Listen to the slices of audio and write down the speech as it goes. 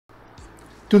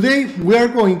Today we are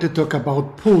going to talk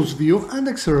about PulseVue and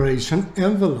acceleration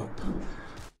envelope.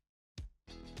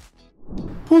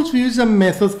 PulseVue is a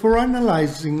method for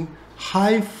analyzing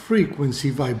high-frequency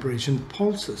vibration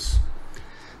pulses.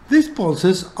 These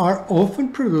pulses are often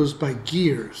produced by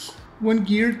gears. When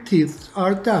gear teeth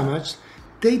are damaged,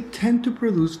 they tend to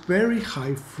produce very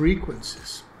high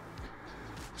frequencies.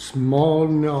 Small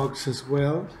knocks as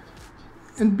well.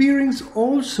 And bearings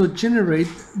also generate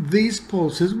these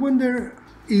pulses when there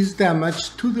is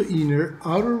damage to the inner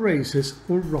outer races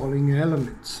or rolling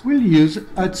elements. We'll use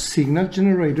a signal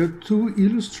generator to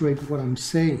illustrate what I'm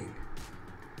saying.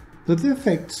 The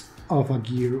defects of a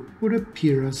gear would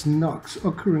appear as knocks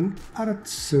occurring at a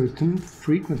certain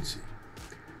frequency.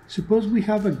 Suppose we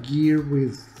have a gear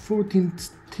with 14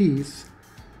 teeth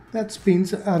that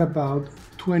spins at about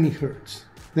 20 Hz.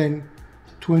 Then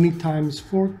 20 times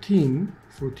 14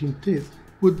 teeth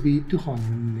would be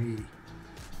 280.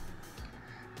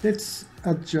 Let's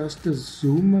adjust the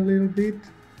zoom a little bit.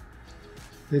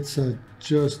 Let's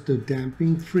adjust the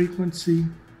damping frequency.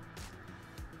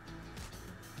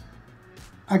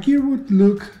 A gear would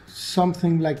look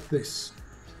something like this.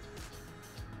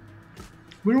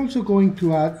 We're also going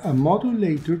to add a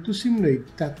modulator to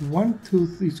simulate that one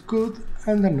tooth is good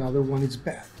and another one is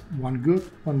bad. One good,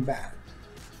 one bad.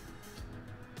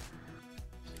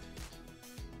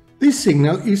 This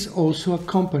signal is also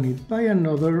accompanied by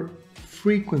another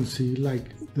frequency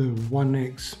like the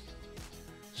 1x.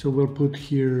 So we'll put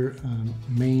here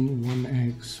main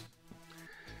 1x.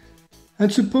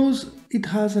 And suppose it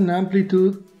has an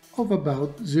amplitude of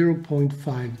about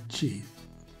 0.5 G.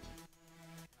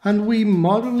 And we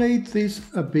modulate this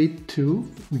a bit too.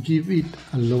 We give it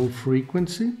a low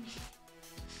frequency.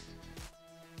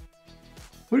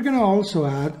 We're going to also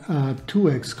add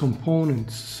 2x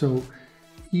components. So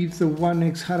if the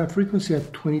 1x had a frequency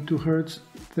at 22 Hz,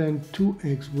 then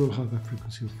 2x will have a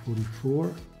frequency of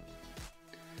 44.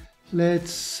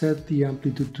 Let's set the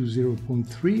amplitude to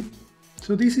 0.3.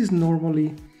 So this is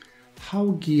normally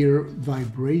how gear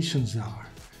vibrations are,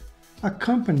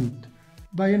 accompanied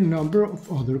by a number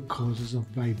of other causes of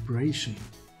vibration.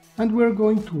 And we're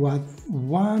going to add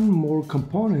one more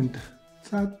component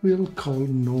that we'll call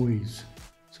noise.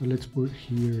 So let's put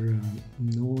here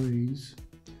noise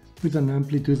with an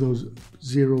amplitude of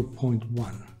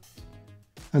 0.1.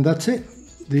 And that's it.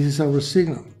 This is our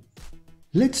signal.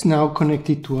 Let's now connect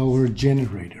it to our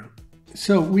generator.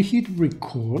 So we hit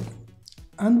record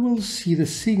and we'll see the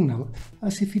signal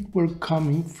as if it were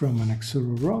coming from an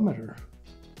accelerometer.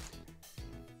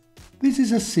 This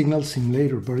is a signal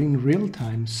simulator, but in real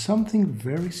time something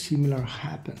very similar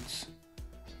happens.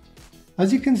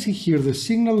 As you can see here, the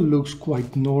signal looks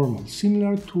quite normal,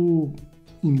 similar to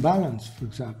imbalance, for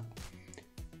example,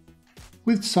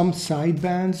 with some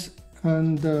sidebands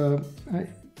and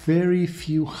very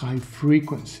few high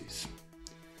frequencies.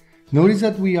 Notice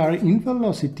that we are in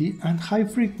velocity and high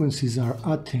frequencies are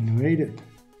attenuated.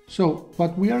 So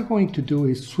what we are going to do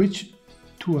is switch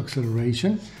to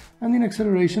acceleration, and in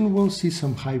acceleration we'll see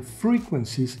some high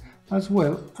frequencies as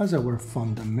well as our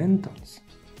fundamentals.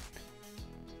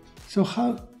 So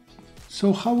how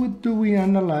do we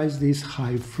analyze these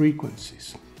high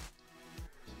frequencies?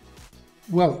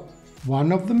 Well,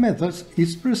 one of the methods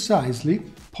is precisely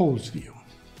PulseVue.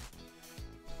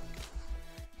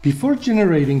 Before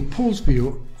generating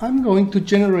PulseVue, I'm going to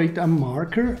generate a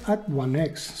marker at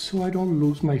 1x so I don't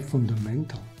lose my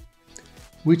fundamental,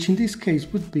 which in this case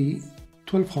would be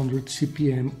 1200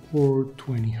 CPM or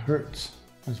 20 Hz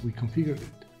as we configured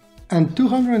it. And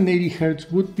 280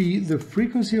 Hz would be the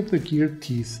frequency of the gear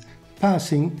teeth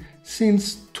passing,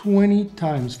 since 20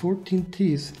 times 14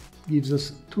 teeth gives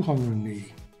us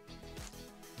 280.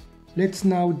 Let's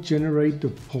now generate the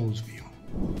PulseVue.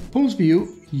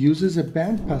 PulseVue uses a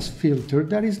bandpass filter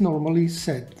that is normally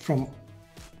set from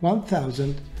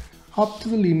 1000 up to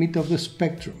the limit of the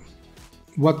spectrum.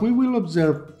 What we will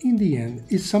observe in the end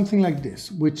is something like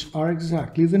this, which are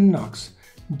exactly the knocks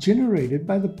generated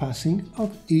by the passing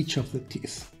of each of the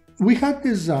teeth. We had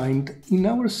designed in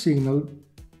our signal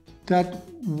that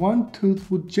one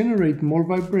tooth would generate more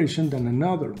vibration than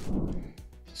another.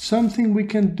 Something we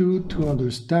can do to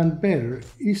understand better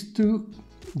is to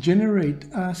generate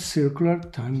a circular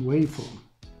time waveform.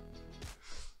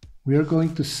 We are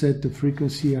going to set the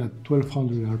frequency at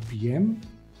 1200 RPM,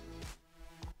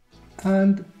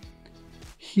 and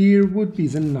here would be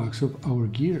the knocks of our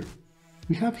gear.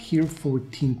 We have here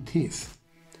 14 teeth,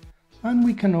 and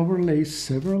we can overlay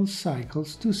several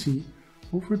cycles to see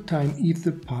over time if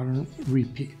the pattern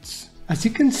repeats. As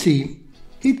you can see,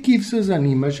 it gives us an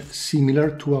image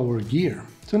similar to our gear.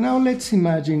 So now let's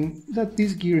imagine that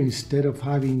this gear, instead of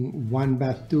having one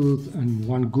bad tooth and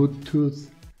one good tooth,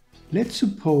 let's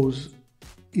suppose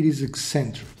it is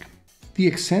eccentric. The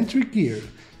eccentric gear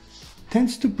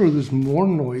tends to produce more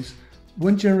noise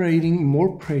when generating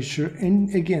more pressure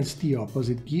against the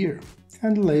opposite gear,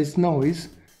 and less noise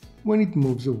when it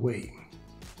moves away.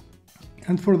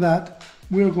 And for that,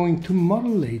 we are going to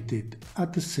modulate it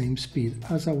at the same speed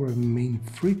as our main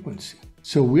frequency.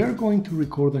 So we are going to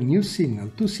record a new signal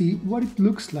to see what it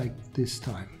looks like this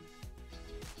time.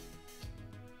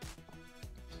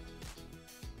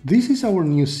 This is our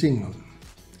new signal.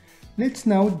 Let's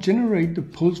now generate the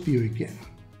PulseVue again.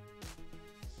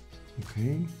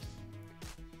 Okay.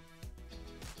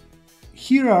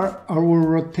 Here are our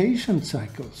rotation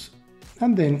cycles.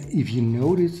 And then if you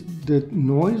notice, the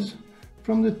noise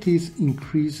from the teeth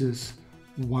increases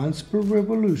once per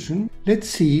revolution. Let's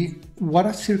see what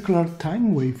a circular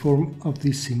time waveform of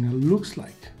this signal looks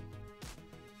like.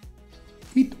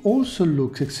 It also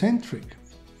looks eccentric.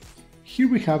 Here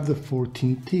we have the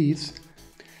 14 teeth.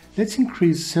 Let's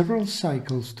increase several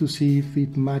cycles to see if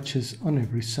it matches on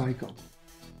every cycle.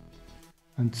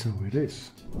 And so it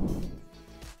is.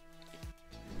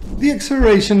 The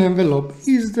acceleration envelope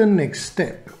is the next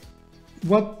step.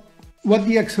 What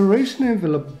the acceleration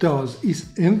envelope does is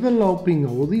enveloping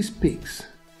all these peaks.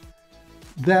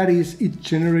 That is, it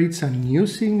generates a new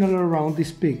signal around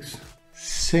these peaks,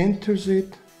 centers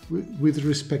it with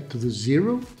respect to the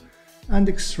zero, and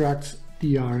extracts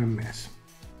the RMS.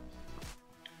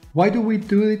 Why do we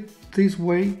do it this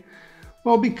way?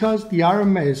 Well, because the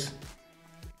RMS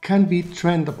can be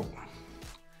trendable.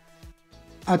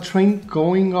 A trend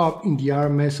going up in the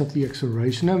RMS of the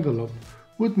acceleration envelope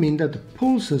would mean that the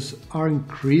pulses are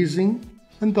increasing,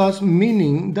 and thus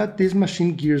meaning that these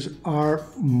machine gears are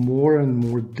more and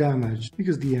more damaged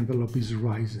because the envelope is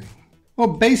rising. Well,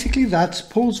 basically that's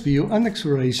PulseVue and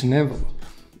acceleration envelope.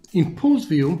 In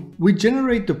PulseVue, we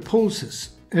generate the pulses.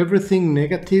 Everything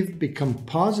negative becomes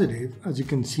positive, as you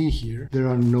can see here. There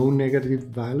are no negative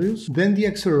values. Then the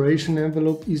acceleration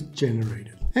envelope is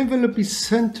generated. Envelope is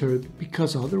centered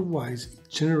because otherwise it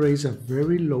generates a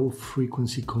very low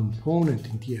frequency component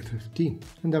in the FFT,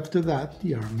 and after that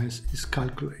the RMS is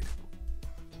calculated.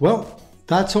 Well,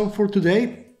 that's all for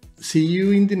today. See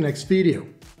you in the next video.